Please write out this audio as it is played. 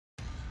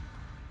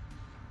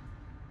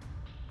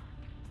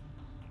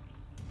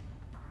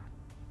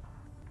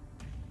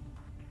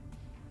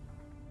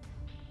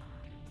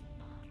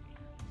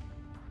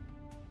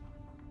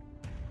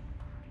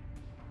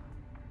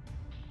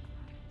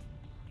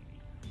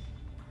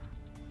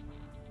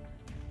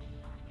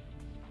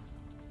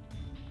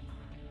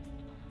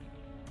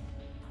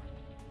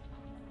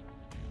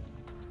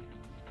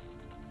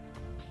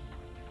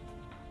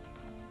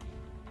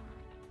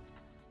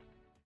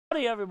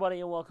Howdy, everybody,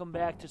 and welcome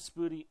back to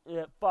Spooties.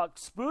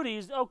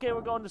 Okay,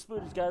 we're going to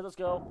Spooties, guys. Let's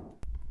go.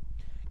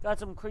 Got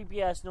some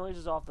creepy-ass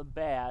noises off the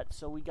bat,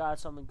 so we got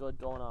something good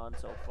going on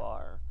so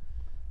far.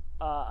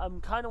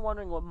 I'm kind of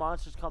wondering what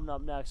monster's coming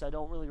up next. I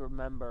don't really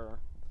remember.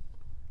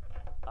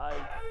 I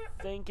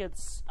think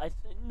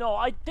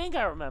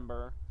I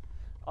remember.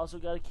 Also,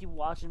 got to keep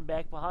watching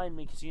back behind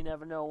me, because you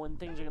never know when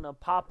things are going to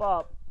pop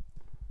up.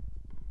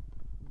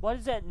 What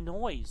is that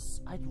noise?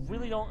 I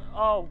really don't...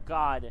 Oh,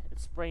 God.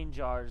 It's brain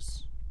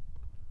jars.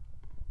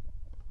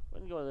 We're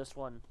going to go to this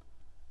one.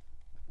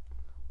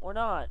 Or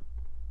not.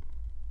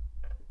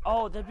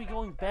 Oh, that'd be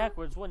going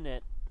backwards, wouldn't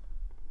it?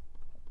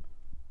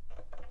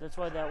 That's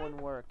why that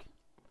wouldn't work.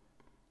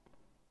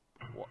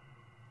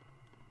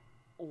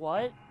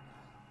 What?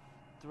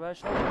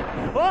 Threshold?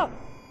 Ah!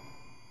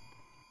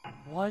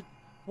 What?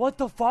 What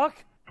the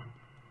fuck?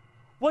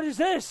 What is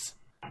this?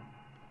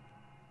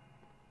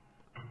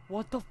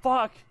 What the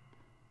fuck?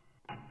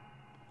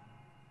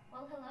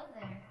 Well, hello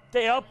there.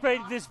 They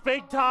upgraded this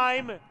big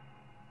time!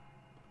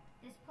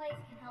 This place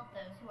can help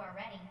those who are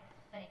ready,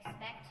 but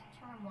expect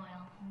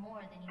turmoil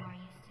more than you are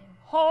used to.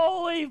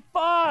 Holy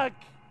fuck!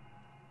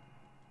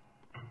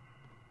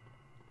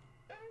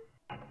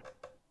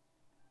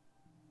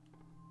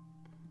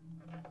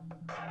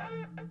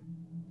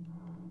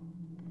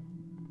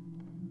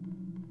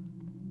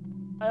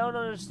 I don't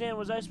understand.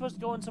 Was I supposed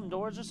to go in some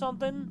doors or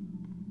something?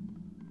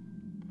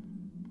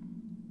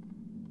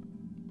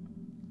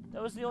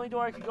 That was the only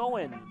door I could go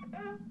in.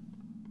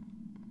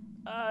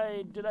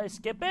 Did I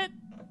skip it?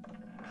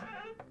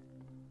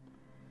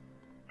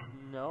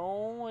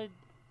 No.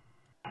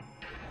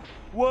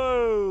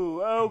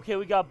 Whoa! Okay,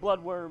 we got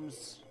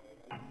bloodworms.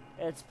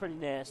 That's pretty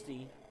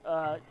nasty.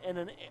 And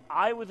an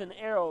eye with an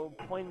arrow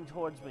pointing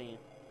towards me.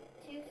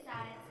 Two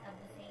sides of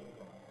the same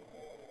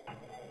coin.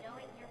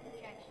 Knowing your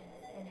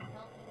projections and a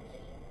healthy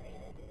machine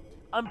brain.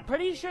 I'm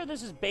pretty sure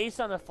this is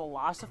based on a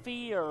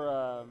philosophy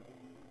or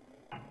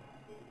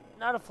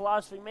not a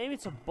philosophy, maybe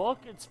it's a book.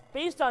 It's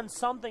based on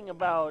something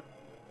about...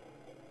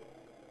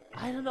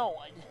 I don't know.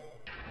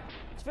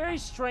 It's very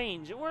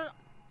strange. And we're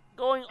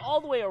going all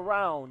the way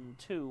around,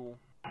 too.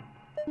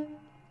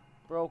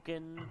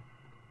 Broken.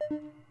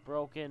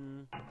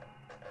 Broken.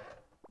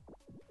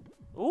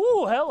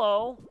 Ooh,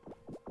 hello.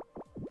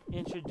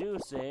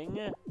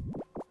 Introducing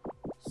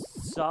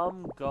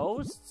some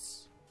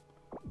ghosts.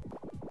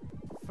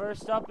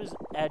 First up is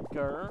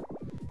Edgar.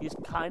 He's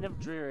kind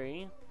of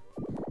dreary.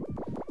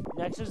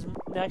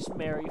 Next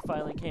Mary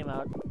finally came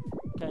out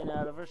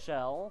of her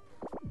shell.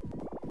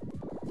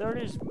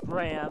 Third is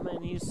Bram,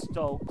 and he's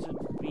stoked to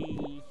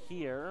be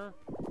here.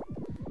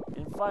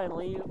 And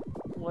finally,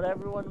 what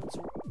everyone's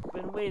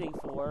been waiting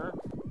for,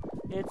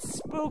 it's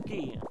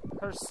Spooky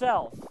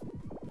herself.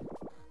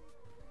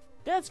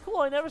 That's cool.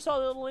 I never saw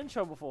the little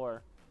intro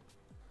before.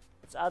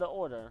 It's out of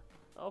order.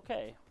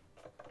 Okay.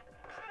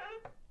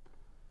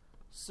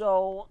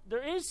 So,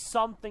 there is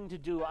something to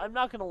do. I'm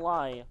not gonna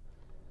lie.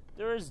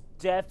 There is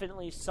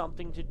definitely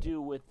something to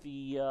do with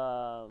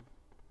the,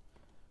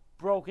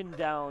 broken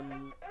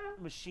down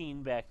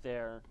machine back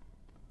there.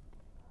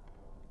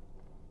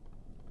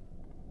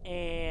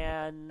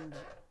 And...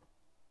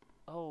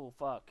 oh,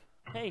 fuck.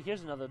 Hey,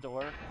 here's another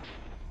door.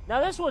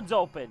 Now this one's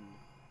open!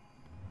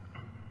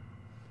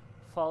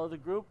 Follow the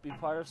group, be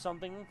part of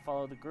something,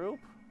 follow the group.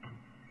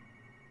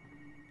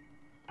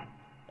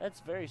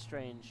 That's very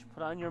strange.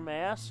 Put on your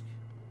mask.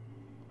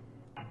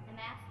 The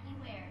mask you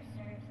wear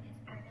serves its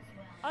purpose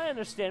well. I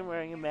understand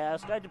wearing a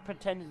mask. I had to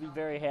pretend to be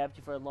very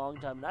happy for a long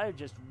time, and I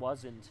just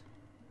wasn't.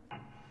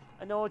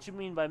 I know what you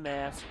mean by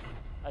mask,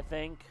 I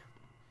think.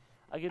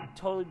 I could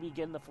totally be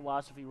getting the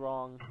philosophy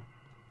wrong.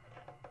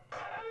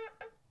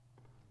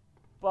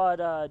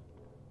 But,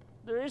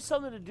 there is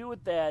something to do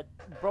with that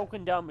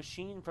broken down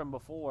machine from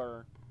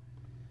before.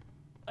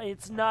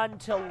 It's not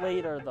until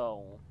later,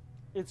 though.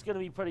 It's gonna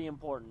be pretty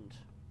important.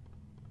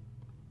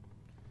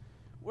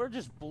 We're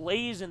just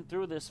blazing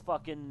through this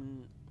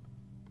fucking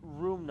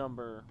room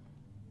number.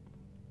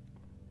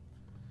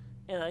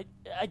 And I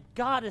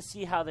gotta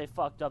see how they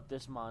fucked up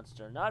this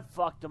monster. Not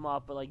fucked him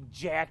up, but like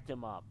jacked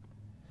him up.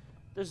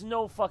 There's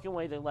no fucking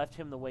way they left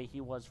him the way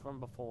he was from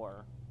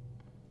before.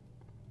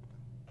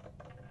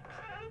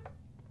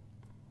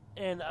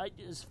 And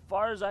as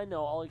far as I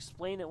know, I'll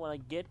explain it when I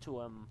get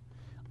to him.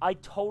 I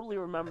totally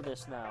remember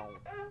this now.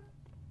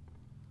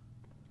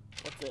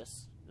 What's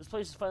this? This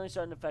place is finally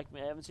starting to affect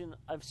me.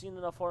 I've seen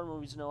enough horror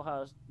movies to know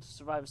how to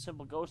survive a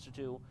simple ghost or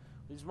two.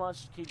 These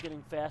monsters keep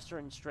getting faster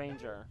and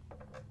stranger.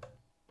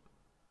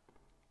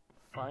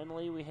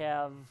 Finally, we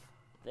have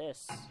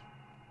this.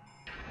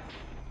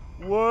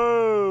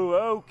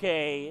 Whoa,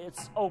 okay.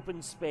 It's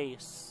open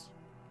space.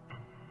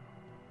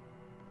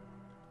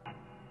 Balance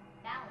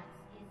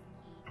is the key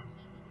to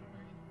keeping your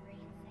mind free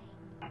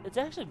and sane. It's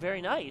actually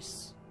very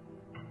nice.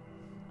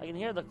 I can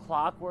hear the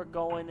clockwork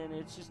going, and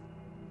it's just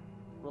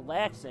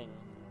relaxing.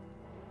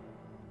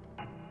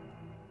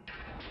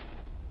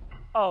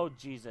 Oh,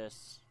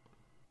 Jesus.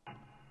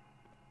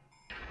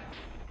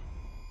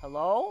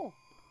 Hello?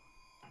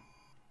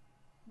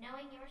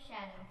 Knowing your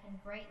shadow can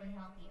greatly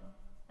help you,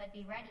 but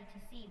be ready to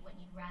see what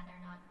you'd rather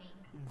not be.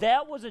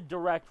 That was a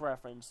direct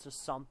reference to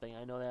something,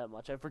 I know that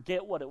much. I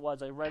forget what it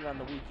was, I read it on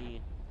the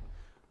wiki.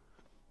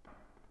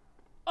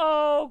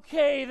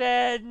 Okay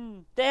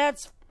then,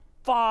 that's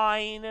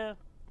fine.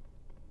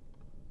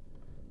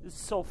 This is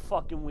so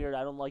fucking weird,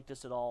 I don't like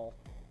this at all.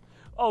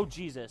 Oh,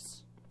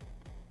 Jesus.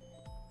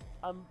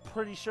 I'm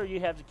pretty sure you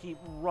have to keep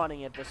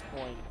running at this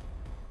point.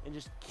 And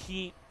just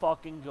keep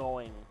fucking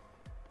going.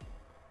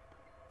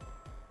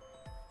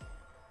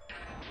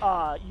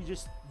 You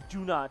just do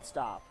not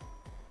stop.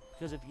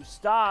 Because if you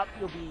stop,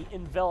 you'll be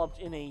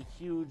enveloped in a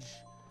huge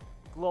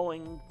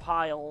glowing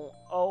pile.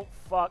 Oh,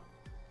 fuck.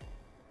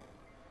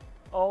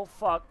 Oh,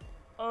 fuck.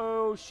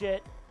 Oh,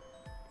 shit.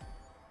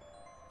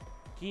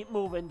 Keep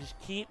moving. Just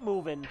keep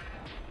moving.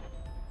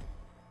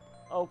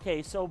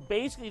 Okay, so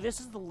basically this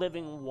is the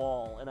living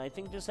wall, and I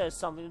think this has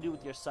something to do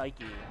with your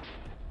psyche.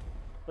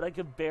 But I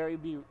could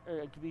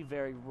be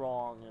very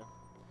wrong.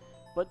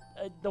 But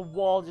the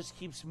wall just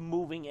keeps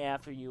moving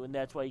after you, and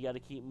that's why you got to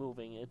keep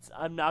moving.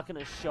 I'm not going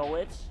to show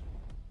it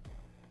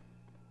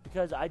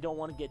because I don't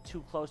want to get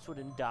too close to it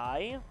and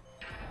die.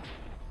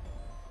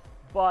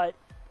 But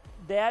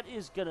that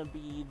is going to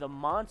be the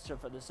monster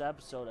for this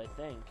episode, I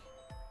think.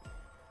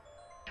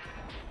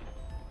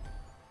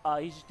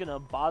 He's just going to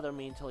bother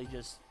me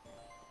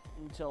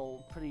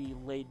until pretty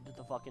late into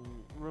the fucking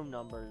room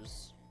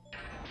numbers.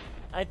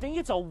 I think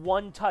it's a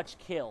one-touch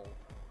kill,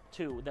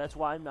 too. That's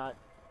why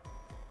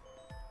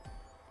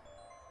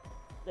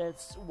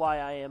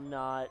I am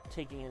not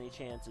taking any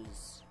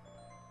chances.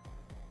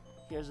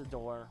 Here's a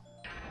door.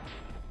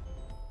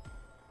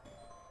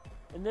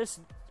 And this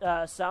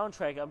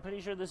soundtrack, I'm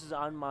pretty sure this is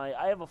on my...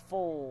 I have a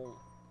full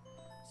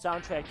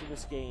soundtrack to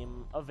this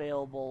game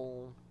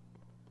available.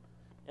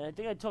 And I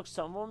think I took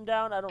some of them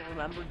down. I don't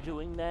remember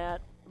doing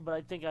that. But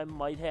I think I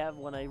might have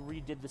when I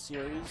redid the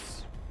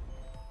series.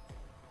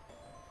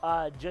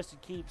 Just to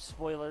keep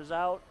spoilers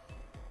out.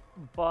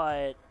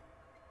 But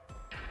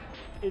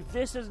if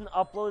this isn't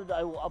uploaded,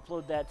 I will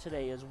upload that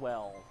today as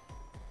well.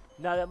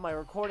 Now that my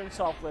recording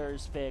software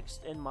is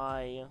fixed and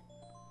my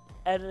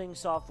editing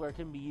software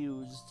can be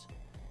used,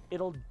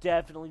 it'll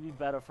definitely be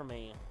better for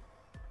me.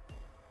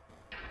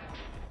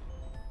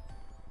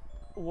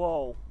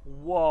 Whoa.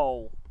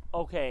 Whoa.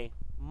 Okay.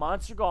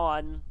 Monster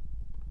gone.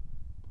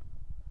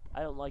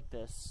 I don't like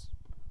this.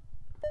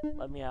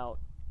 Let me out.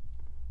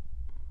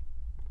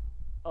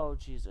 Oh,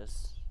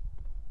 Jesus.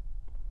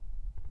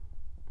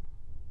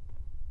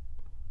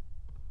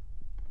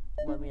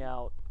 Let me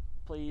out.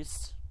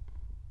 Please.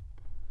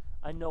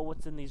 I know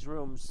what's in these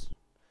rooms.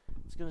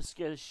 It's gonna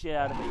scare the shit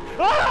out of me.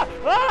 Ah!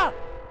 Ah!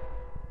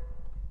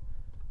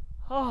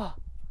 Ah!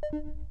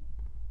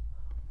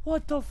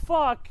 What the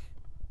fuck?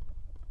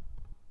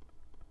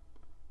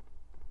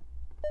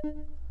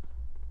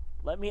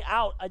 Let me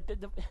out. I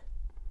did the...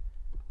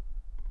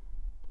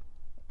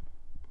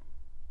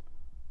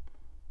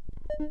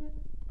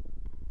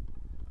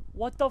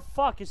 What the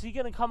fuck? Is he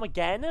gonna come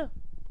again?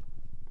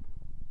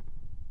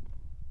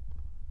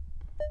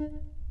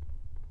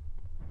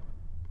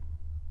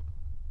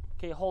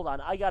 Okay, hold on.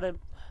 I gotta...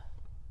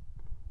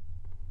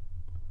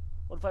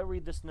 What if I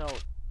read this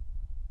note?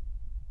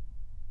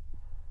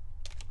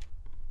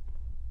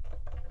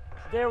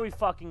 There we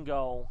fucking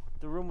go.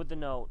 The room with the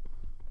note.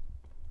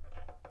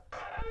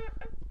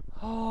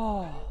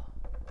 Oh.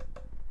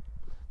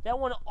 That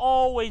one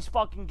always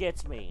fucking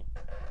gets me.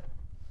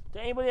 To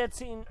anybody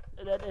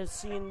that has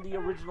seen the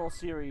original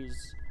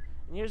series,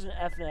 and here's an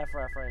FNAF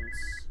reference.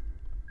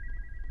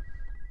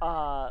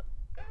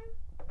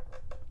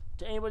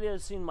 To anybody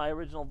that's seen my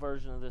original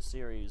version of this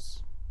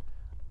series,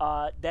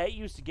 that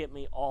used to get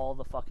me all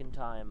the fucking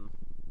time.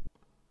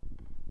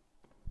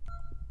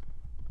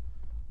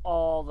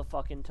 All the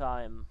fucking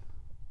time.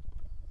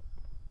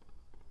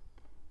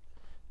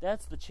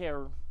 That's the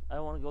chair. I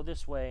want to go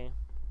this way.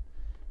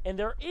 And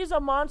there is a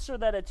monster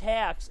that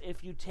attacks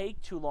if you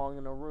take too long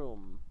in a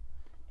room.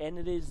 And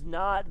it is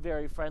not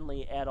very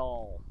friendly at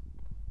all.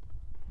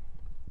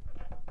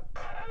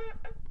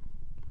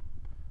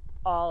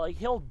 Like,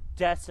 he'll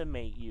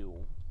decimate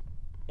you.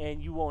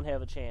 And you won't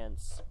have a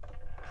chance.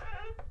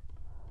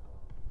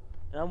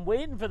 And I'm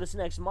waiting for this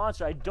next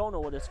monster. I don't know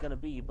what it's going to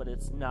be, but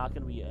it's not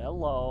going to be...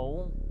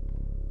 Hello.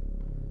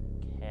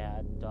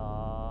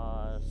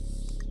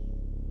 Cados.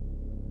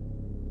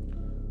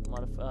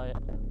 Modify...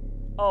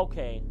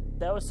 Okay.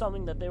 That was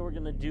something that they were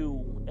going to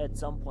do at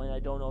some point. I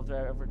don't know if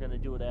they're ever going to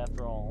do it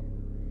after all.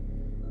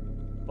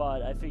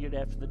 But I figured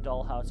after the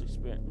Dollhouse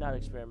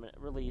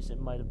release, it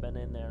might have been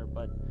in there.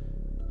 But,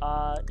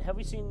 have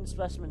we seen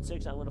Specimen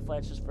 6? I'm going to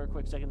flash this for a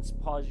quick second.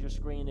 Pause your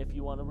screen if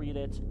you want to read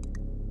it.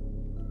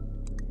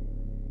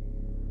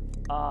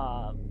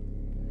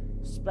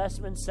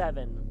 Specimen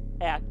 7.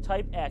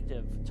 Type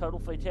active. Total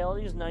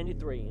fatalities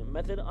 93.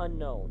 Method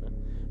unknown.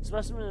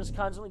 Specimen is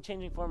constantly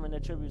changing form and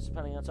attributes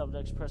depending on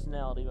subject's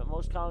personality, but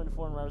most common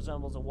form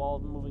resembles a wall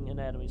of moving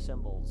anatomy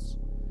symbols.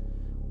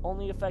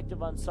 Only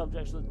effective on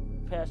subjects with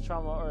past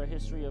trauma or a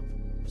history of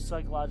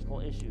psychological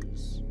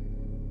issues.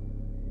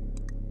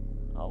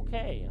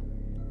 Okay.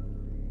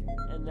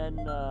 And then,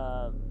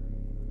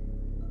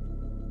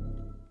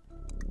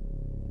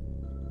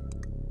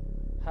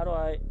 how do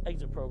I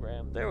exit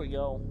program? There we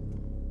go.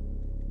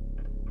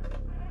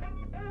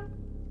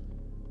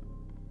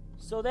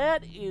 So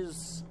that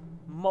is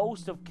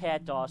most of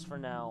Cat DOS for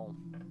now.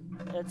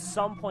 At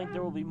some point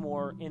there will be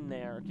more in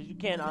there, because you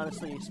can't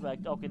honestly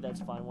expect... Okay,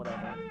 that's fine,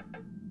 whatever.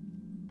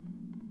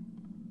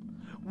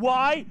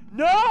 Why?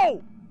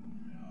 No!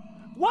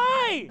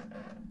 Why?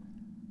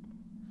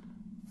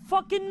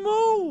 Fucking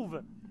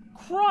move!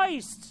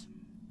 Christ!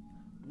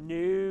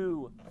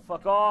 No.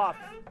 Fuck off.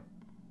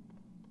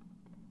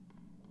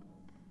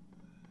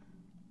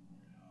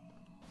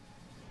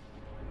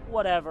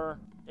 Whatever.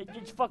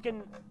 It's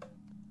fucking...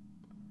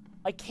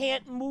 I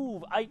can't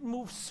move. I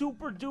move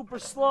super duper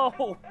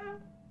slow.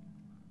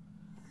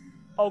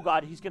 Oh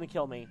god, he's gonna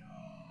kill me.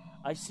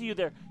 I see you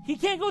there. He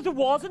can't go through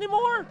walls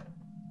anymore?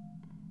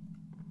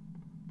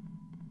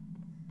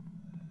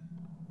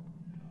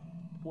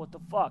 What the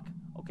fuck?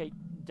 Okay,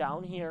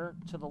 down here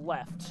to the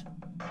left.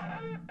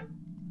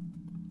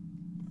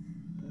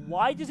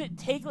 Why does it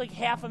take like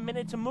half a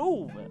minute to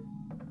move?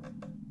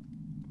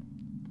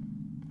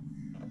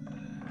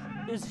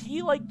 Is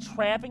he like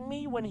trapping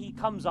me when he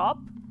comes up?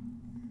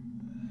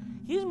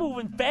 He's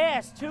moving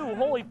fast too,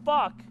 holy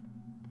fuck.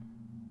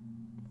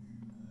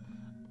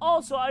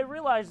 Also, I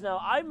realize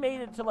now, I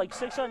made it to like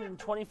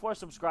 624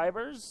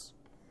 subscribers.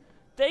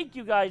 Thank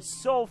you guys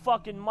so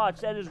fucking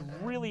much. That is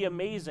really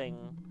amazing.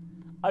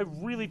 I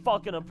really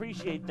fucking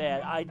appreciate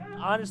that. I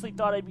honestly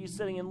thought I'd be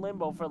sitting in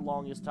limbo for the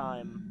longest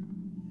time.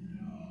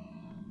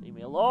 Leave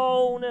me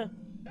alone.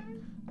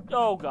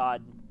 Oh,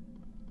 God.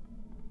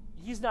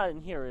 He's not in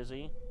here, is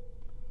he?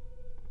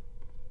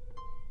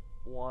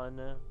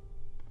 One.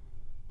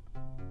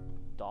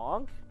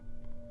 Donk?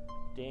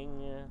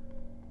 Ding.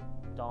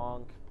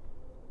 Donk.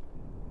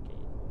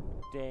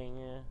 Okay. Ding.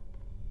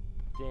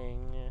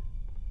 Ding.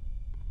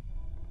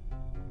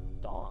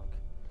 Donk.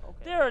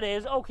 Okay. There it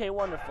is. Okay,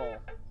 wonderful.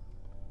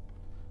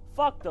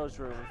 Fuck those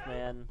rooms,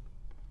 man.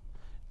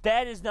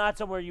 That is not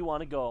somewhere you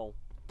want to go.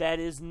 That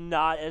is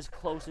not as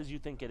close as you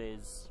think it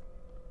is.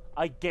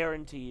 I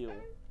guarantee you.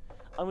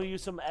 I'm gonna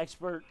use some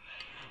expert...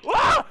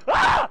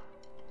 Ah!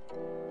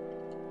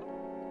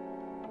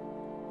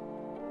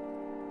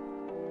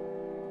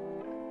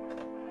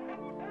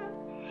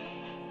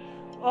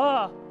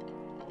 Ah!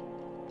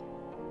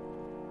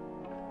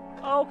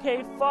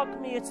 Okay,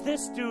 fuck me. It's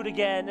this dude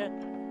again.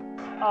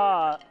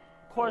 Of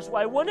course,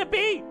 why wouldn't it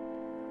be?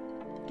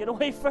 Get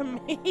away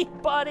from me,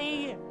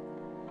 buddy.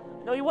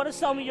 I know you want to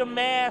sell me your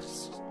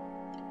masks.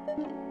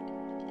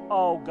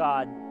 Oh,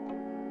 God.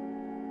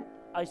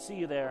 I see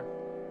you there.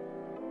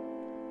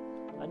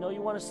 I know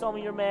you want to sell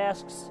me your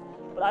masks,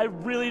 but I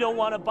really don't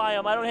want to buy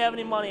them. I don't have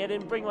any money. I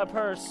didn't bring my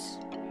purse.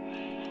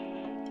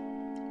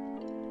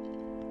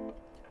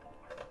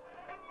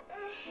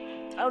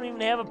 I don't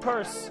even have a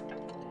purse.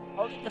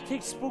 I'll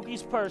take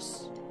Spooky's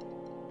purse.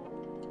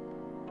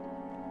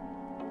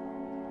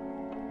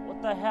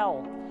 What the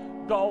hell?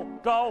 Go,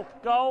 go,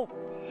 go!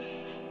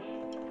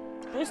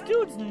 This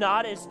dude's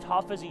not as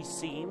tough as he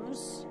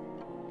seems.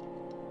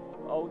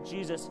 Oh,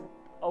 Jesus.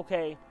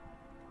 Okay.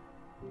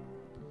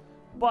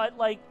 But,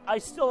 like, I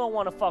still don't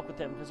want to fuck with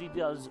him because he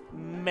does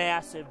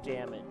massive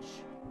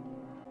damage.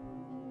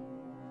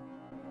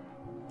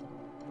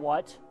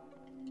 What?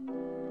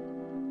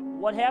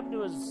 What happened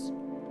to his...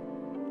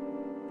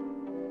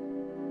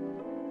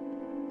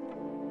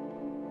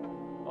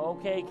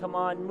 Okay, come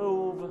on,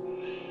 move.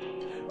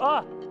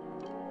 Ah!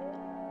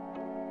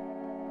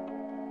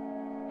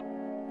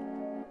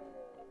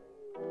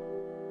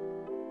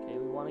 Okay,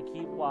 we want to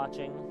keep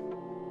watching.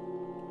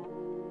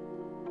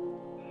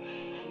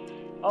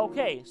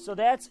 Okay, so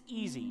that's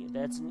easy.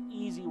 That's an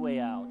easy way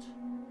out.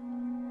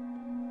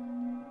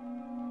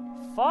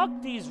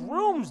 Fuck these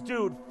rooms,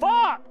 dude!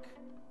 Fuck!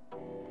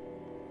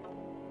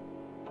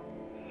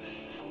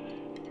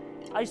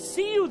 I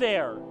see you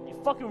there, you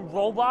fucking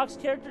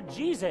Roblox character.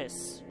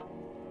 Jesus.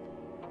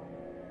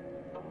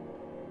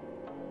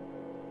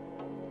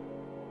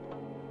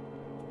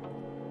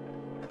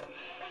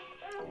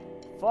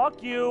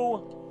 Fuck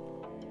you.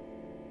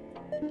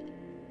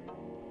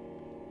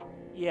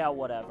 Yeah,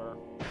 whatever.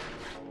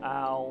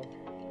 Ow.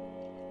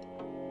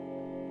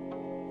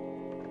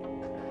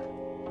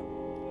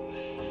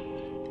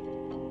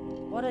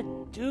 What a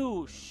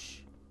douche.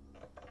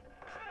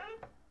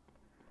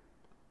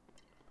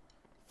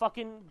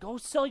 Fucking go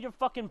sell your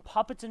fucking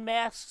puppets and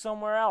masks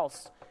somewhere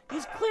else.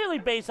 He's clearly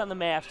based on the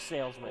mask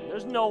salesman.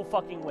 There's no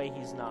fucking way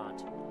he's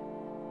not.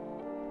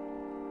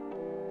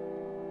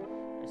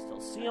 I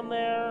still see him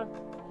there.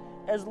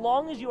 As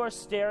long as you are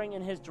staring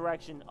in his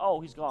direction...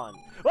 Oh, he's gone.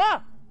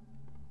 Ah!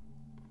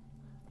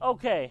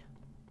 Okay.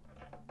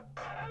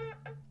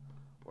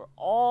 We're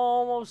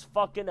almost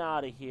fucking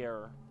out of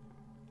here.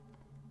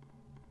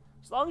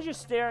 As long as you're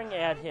staring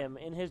at him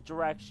in his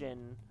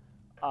direction,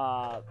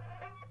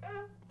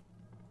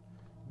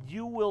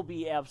 you will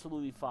be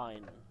absolutely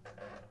fine.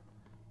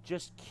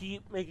 Just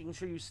keep making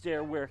sure you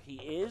stare where he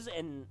is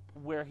and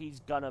where he's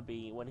gonna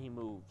be when he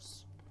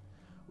moves.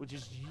 which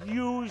is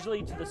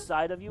usually to the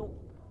side of you.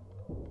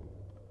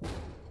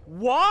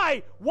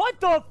 Why?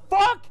 What the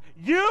fuck?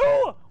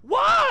 You?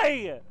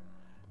 Why?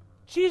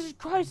 Jesus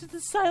Christ, it's a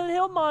Silent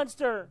Hill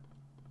monster.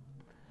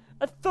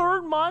 A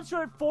third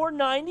monster at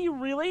 490?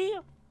 Really?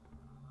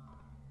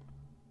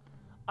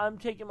 I'm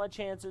taking my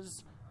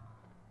chances.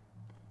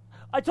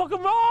 I took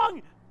him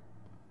wrong!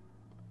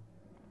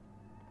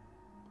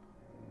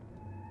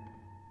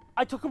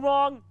 I took him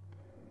wrong.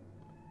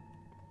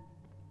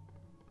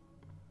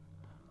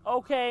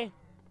 Okay.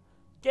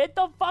 Get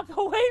the fuck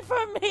away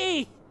from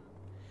me!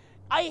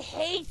 I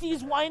hate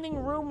these winding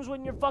rooms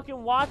when you're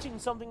fucking watching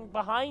something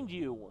behind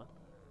you.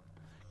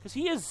 Because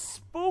he is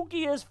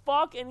spooky as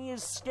fuck and he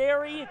is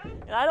scary,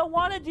 and I don't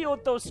want to deal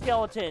with those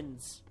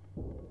skeletons.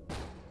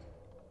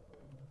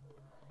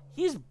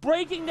 He's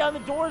breaking down the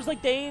doors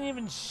like they ain't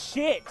even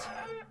shit.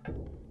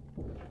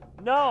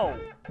 No.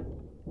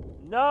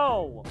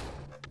 No.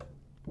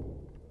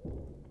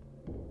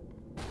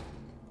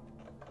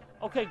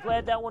 Okay,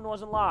 glad that one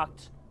wasn't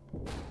locked.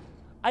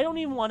 I don't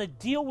even want to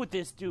deal with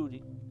this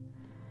dude.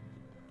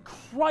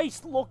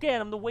 Christ, look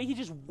at him. The way he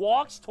just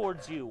walks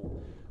towards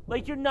you.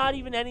 Like you're not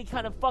even any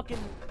kind of fucking...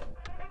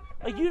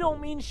 Like you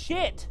don't mean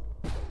shit.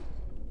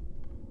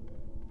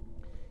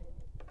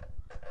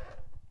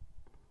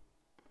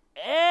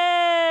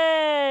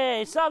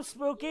 Hey! Sup,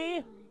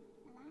 Spooky?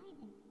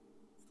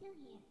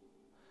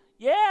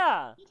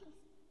 Yeah!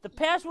 The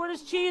password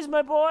is cheese,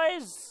 my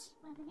boys!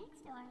 Well, the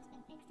next door has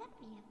been fixed up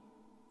for you.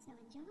 So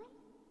enjoy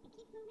and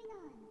keep moving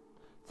on.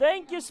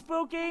 Thank you,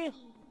 Spooky!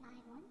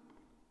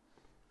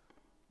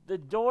 The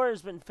door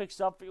has been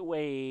fixed up for you.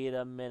 Wait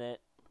a minute.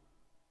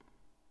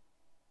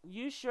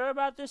 You sure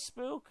about this,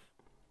 Spook?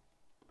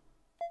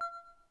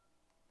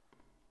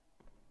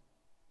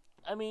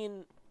 I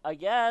mean, I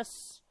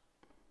guess.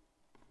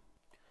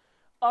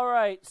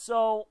 Alright,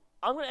 so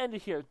I'm going to end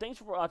it here. Thanks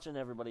for watching,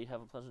 everybody.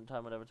 Have a pleasant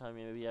time, whatever time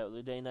you may be out,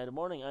 the day, night, or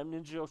morning. I'm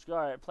Ninja Joe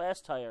Scar at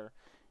Plastire,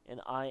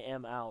 and I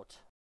am out.